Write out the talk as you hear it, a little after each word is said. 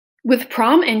With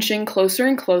prom inching closer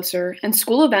and closer and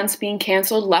school events being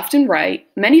canceled left and right,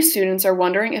 many students are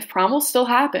wondering if prom will still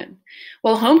happen.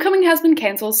 While homecoming has been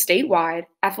canceled statewide,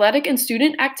 Athletic and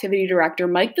Student Activity Director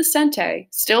Mike Vicente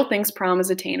still thinks prom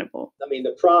is attainable. I mean,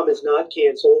 the prom is not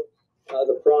canceled.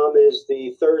 The prom is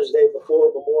the Thursday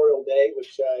before Memorial Day,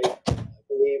 which I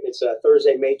believe it's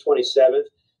Thursday, May 27th.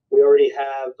 We already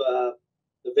have the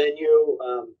venue.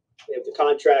 We have the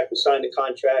contract. We signed the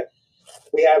contract.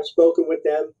 We have spoken with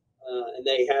them, and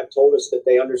they have told us that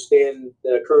they understand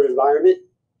the current environment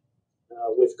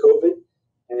with COVID,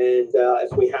 and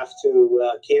if we have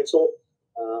to cancel,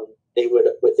 they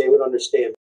would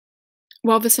understand.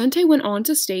 While Vicente went on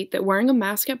to state that wearing a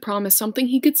mask at prom is something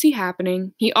he could see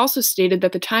happening, he also stated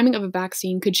that the timing of a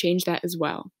vaccine could change that as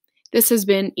well. This has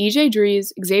been EJ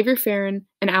Drees, Xavier Ferren,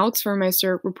 and Alex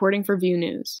Fuhrmeister reporting for View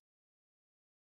News.